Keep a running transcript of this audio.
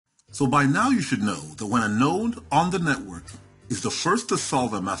So by now you should know that when a node on the network is the first to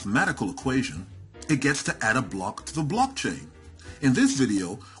solve a mathematical equation, it gets to add a block to the blockchain. In this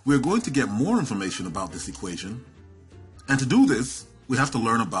video, we're going to get more information about this equation. And to do this, we have to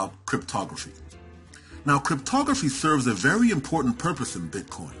learn about cryptography. Now, cryptography serves a very important purpose in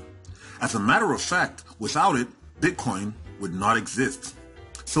Bitcoin. As a matter of fact, without it, Bitcoin would not exist.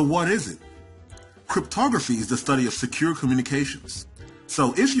 So what is it? Cryptography is the study of secure communications.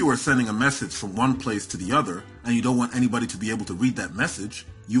 So if you are sending a message from one place to the other and you don't want anybody to be able to read that message,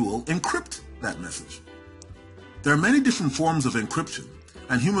 you will encrypt that message. There are many different forms of encryption,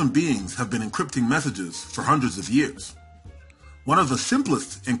 and human beings have been encrypting messages for hundreds of years. One of the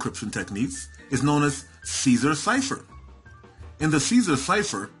simplest encryption techniques is known as Caesar cipher. In the Caesar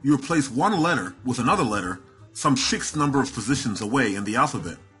cipher, you replace one letter with another letter some fixed number of positions away in the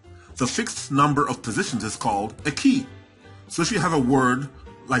alphabet. The fixed number of positions is called a key. So if you have a word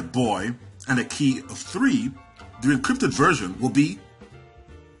like boy and a key of 3, the encrypted version will be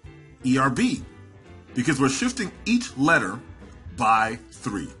ERB, because we're shifting each letter by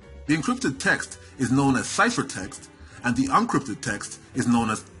 3. The encrypted text is known as ciphertext, and the unencrypted text is known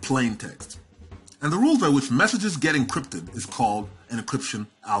as plain text. And the rules by which messages get encrypted is called an encryption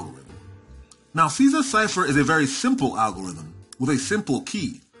algorithm. Now, Caesar cipher is a very simple algorithm with a simple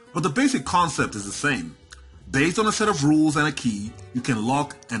key, but the basic concept is the same. Based on a set of rules and a key, you can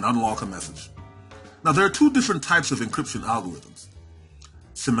lock and unlock a message. Now, there are two different types of encryption algorithms: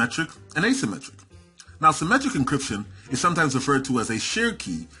 symmetric and asymmetric. Now, symmetric encryption is sometimes referred to as a shared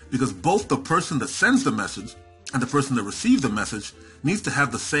key because both the person that sends the message and the person that receives the message needs to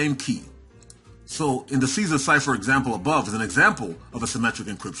have the same key. So, in the Caesar cipher example above is an example of a symmetric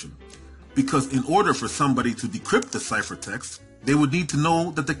encryption, because in order for somebody to decrypt the ciphertext, they would need to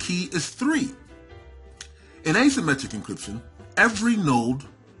know that the key is 3. In asymmetric encryption, every node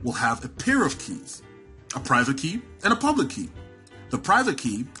will have a pair of keys, a private key and a public key. The private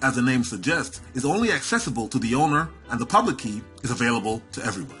key, as the name suggests, is only accessible to the owner, and the public key is available to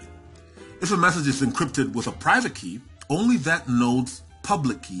everybody. If a message is encrypted with a private key, only that node's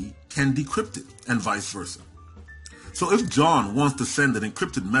public key can decrypt it, and vice versa. So if John wants to send an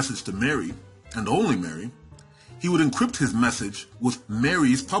encrypted message to Mary, and only Mary, he would encrypt his message with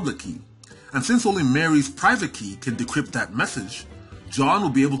Mary's public key. And since only Mary's private key can decrypt that message, John will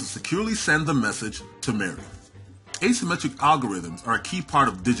be able to securely send the message to Mary. Asymmetric algorithms are a key part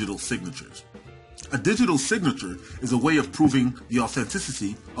of digital signatures. A digital signature is a way of proving the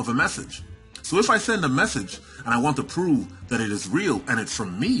authenticity of a message. So if I send a message and I want to prove that it is real and it's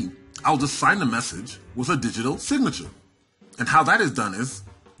from me, I'll just sign the message with a digital signature. And how that is done is,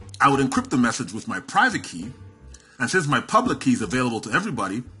 I would encrypt the message with my private key, and since my public key is available to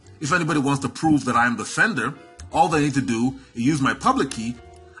everybody, if anybody wants to prove that I am the sender, all they need to do is use my public key,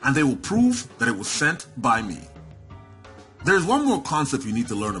 and they will prove that it was sent by me. There is one more concept you need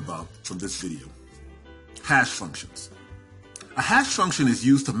to learn about from this video: hash functions. A hash function is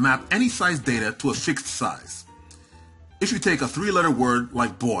used to map any size data to a fixed size. If you take a 3-letter word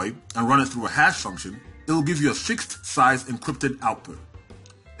like boy and run it through a hash function, it will give you a fixed size encrypted output.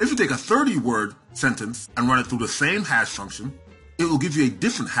 If you take a 30-word sentence and run it through the same hash function, it will give you a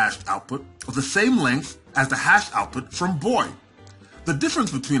different hashed output of the same length as the hash output from boy. The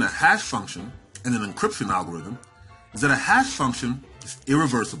difference between a hash function and an encryption algorithm is that a hash function is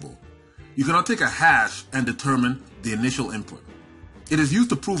irreversible. You cannot take a hash and determine the initial input. It is used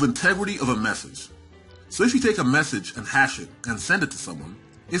to prove integrity of a message. So if you take a message and hash it and send it to someone,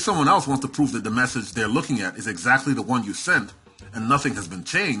 if someone else wants to prove that the message they're looking at is exactly the one you sent and nothing has been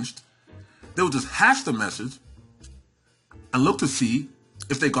changed, they will just hash the message and look to see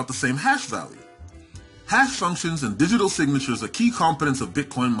if they got the same hash value. Hash functions and digital signatures are key components of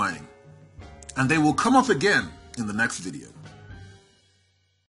Bitcoin mining, and they will come up again in the next video.